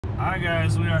Alright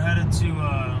guys, we are headed to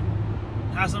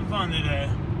have some fun today.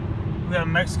 We have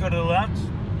Mexico to the left,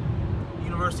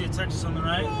 University of Texas on the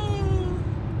right.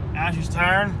 Ashley's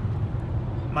tired.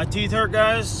 My teeth hurt,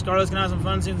 guys. Scarlett's gonna have some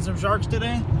fun seeing some sharks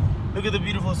today. Look at the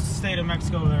beautiful state of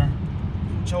Mexico there.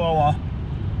 Chihuahua.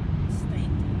 State.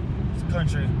 It's a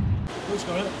country. Who's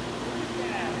Scarlett?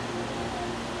 Yeah.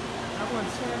 That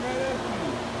one's turning right up to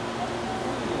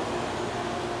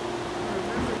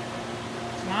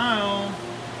you. Smile.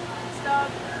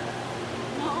 Stop.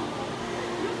 No.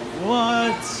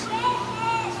 What?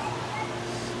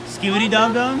 Skibidi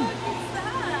dum dum? What's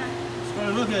that?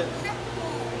 Scarlett, look at.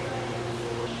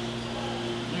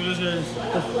 Look at this.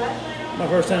 My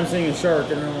first time seeing a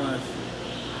shark in real life.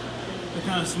 They're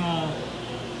kind of small.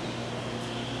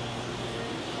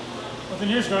 What's in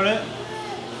here, Scarlett?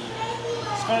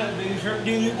 Scarlett, baby shark.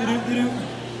 Doo doo doo doo doo.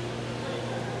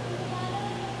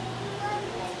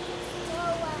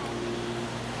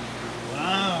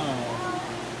 Wow.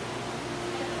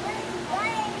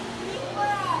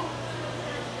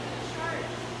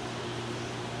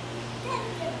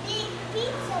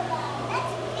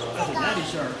 That's a daddy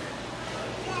shark.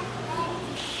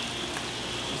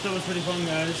 This stuff was pretty fun,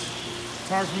 guys. It's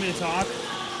hard for me to talk,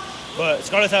 but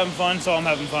Scarlett's having fun, so I'm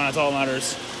having fun. That's all that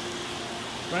matters.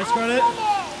 Right, Scarlett? You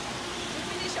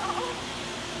finish off?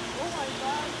 Oh my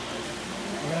god.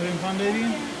 We're having fun, baby? You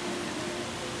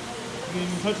can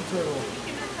even touch a turtle.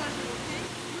 You cannot touch it, okay?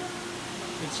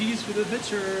 The cheese for the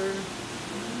picture.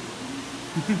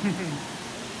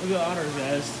 Look at the otters,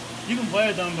 guys. You can play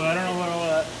with them, but I don't know about all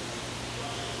that.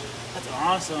 That's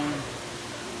awesome.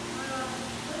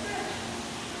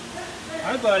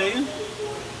 Hi, buddy.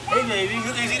 Hey, baby.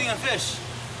 Look, he's eating a fish.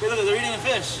 Hey, look, they're eating a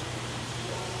fish.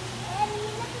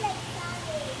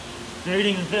 They're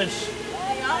eating a fish.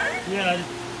 They are? Yeah,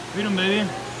 feed them, baby.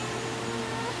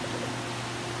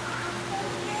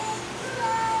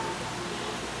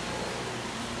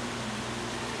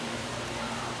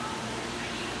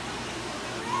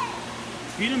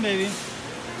 Feed him, baby.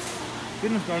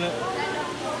 Feed him, Scarlett.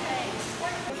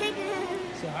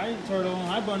 Say hi, turtle.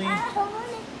 Hi, bunny.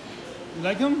 You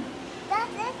like him?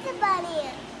 That's the bunny.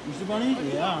 He's the bunny?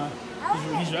 Yeah.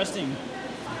 He's resting.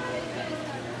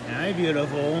 Hi,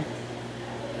 beautiful.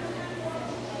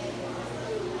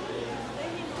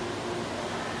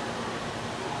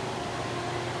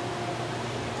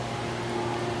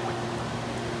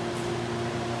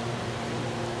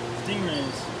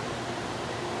 Stingrays.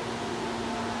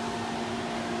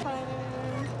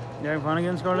 You having fun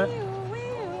again, Scarlett?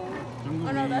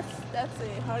 Oh no, that's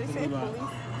it. How do you say police?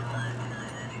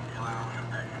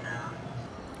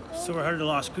 So we're headed to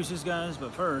Las Cruces, guys,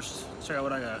 but first, let's check out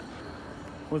what I got.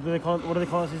 What do they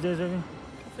call us these days, baby?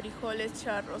 Frijoles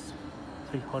charros.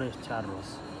 Frijoles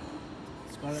charros.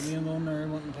 Scarlett being the one there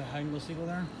wanting to hide and go seagull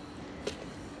there.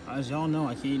 As y'all know,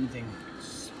 I can't eat anything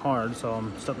hard, so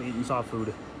I'm stuck with eating soft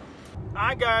food.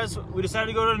 Alright guys, we decided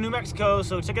to go to New Mexico,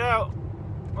 so check it out.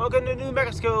 Welcome to New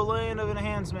Mexico, land of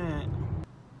enhancement.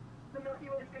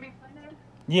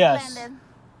 Yes. Blended.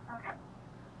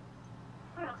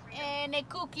 And a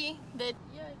cookie that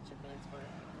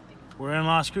We're in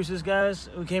Las Cruces, guys.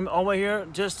 We came all the way here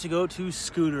just to go to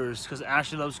scooters because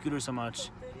Ashley loves scooters so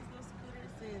much. there is no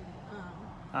scooters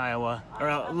in Iowa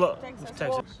or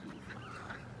Texas.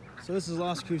 So this is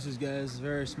Las Cruces, guys. It's a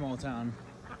very small town.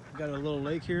 We got a little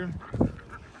lake here.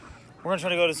 We're gonna try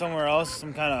to go to somewhere else,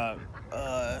 some kind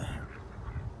of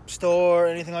store,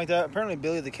 anything like that. Apparently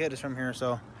Billy the Kid is from here,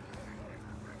 so.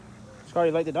 Scar,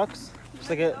 you like the ducks? Just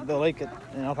like at the lake in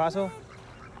El Paso?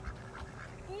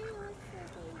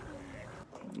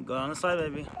 Go on the side,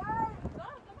 baby.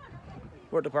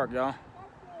 We're at the park, y'all.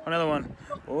 Another one.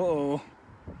 Whoa.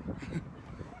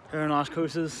 Here in Las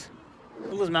Cruces.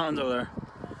 Look at those mountains over there.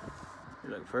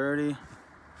 You're like pretty.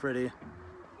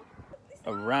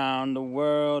 Around the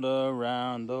world,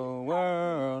 around the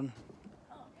world.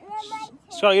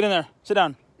 Scarlett, get in there. Sit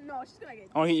down. No, she's gonna get.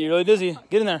 I want to get you really dizzy.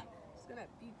 Get in there. She's gonna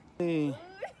beep. Hey.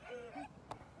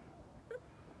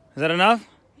 Is that enough?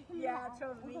 Yeah,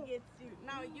 trust me, gets you.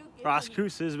 Now you get. Las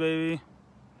Cruces, baby.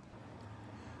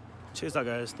 Check this out,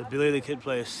 guys. The Billy the Kid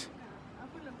place. I'm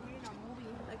gonna be in a movie.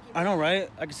 Like I know, right?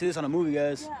 I can see this on a movie,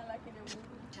 guys. Yeah, like in a movie.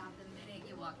 Jump the minute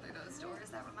you walk through those doors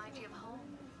that remind you of home.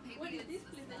 What is this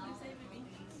place that you say, baby?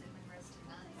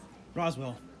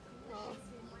 Roswell.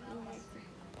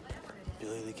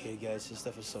 Billy the Kid, guys. This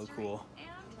stuff is so cool.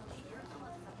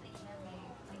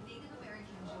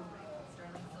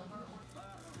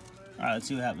 Alright, let's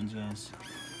see what happens, guys.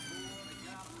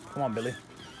 Come on, Billy.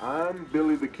 I'm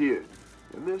Billy the Kid,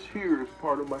 and this here is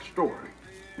part of my story.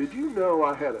 Did you know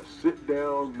I had a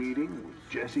sit-down meeting with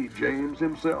Jesse James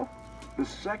himself? The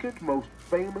second most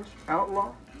famous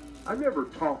outlaw? I never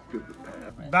talked to the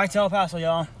past. Back to El Paso,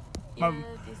 y'all. Yeah,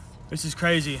 This is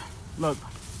crazy. Look,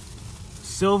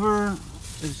 Silver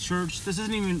is church. This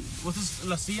isn't even, what's this,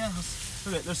 La Silla?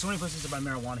 Look at, there's so many places to buy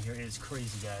marijuana here. It is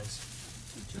crazy, guys.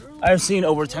 I've seen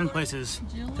over 10 places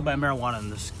to buy marijuana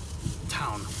in this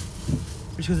town.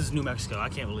 Just because it's New Mexico, I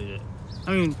can't believe it.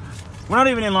 I mean, we're not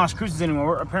even in Las Cruces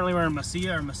anymore. Apparently we're in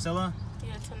Mesilla or Mesilla.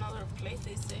 yeah, it's another place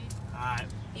they say. Alright,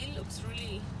 It looks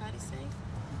really, how do you say?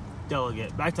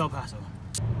 delegate. Back to El Paso.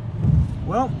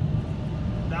 Well,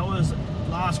 that was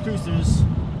Las Cruces.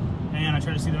 And I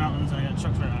tried to see the mountains and I got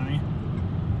trucks right on me.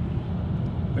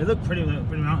 They look pretty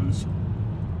mountains.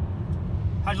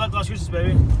 How'd you like Las Cruces,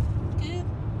 baby? Good.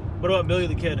 What about Billy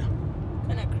the Kid?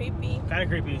 Kinda creepy. Kind of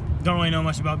creepy. Don't really know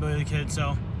much about Billy the Kid,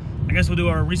 so I guess we'll do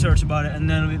our research about it and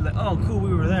then we'll be like, oh cool,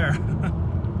 we were there.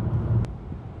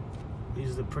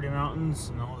 These are the pretty mountains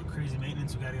and all the crazy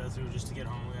maintenance we gotta go through just to get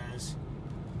home, guys.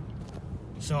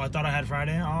 So I thought I had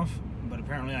Friday off, but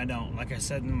apparently I don't. Like I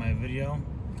said in my video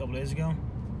a couple days ago,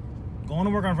 going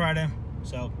to work on Friday,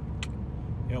 so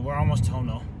yeah, we're almost home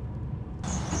though.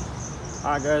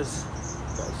 Alright guys,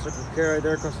 got Circle K right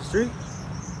there across the street.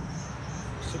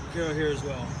 Circle K here as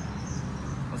well.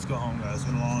 Let's go home, guys. It's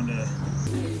been a long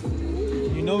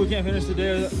day. You know we can't finish the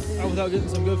day without getting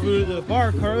some good food at the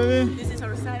park, huh, baby? This is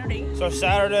our Saturday. So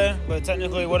Saturday, but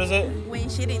technically, what is it? We're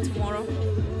shitting tomorrow.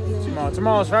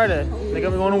 Tomorrow's Friday. They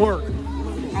got me going to work.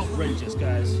 Outrageous,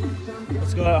 guys.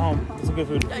 Let's go at home. Get some good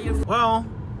food. Well,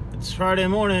 it's Friday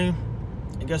morning,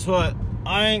 and guess what?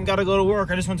 I ain't got to go to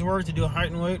work. I just went to work to do a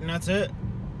height and weight, and that's it.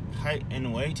 Height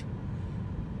and weight.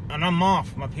 And I'm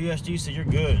off. My PSG said you're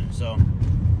good, so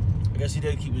I guess he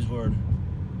did keep his word.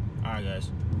 All right,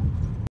 guys.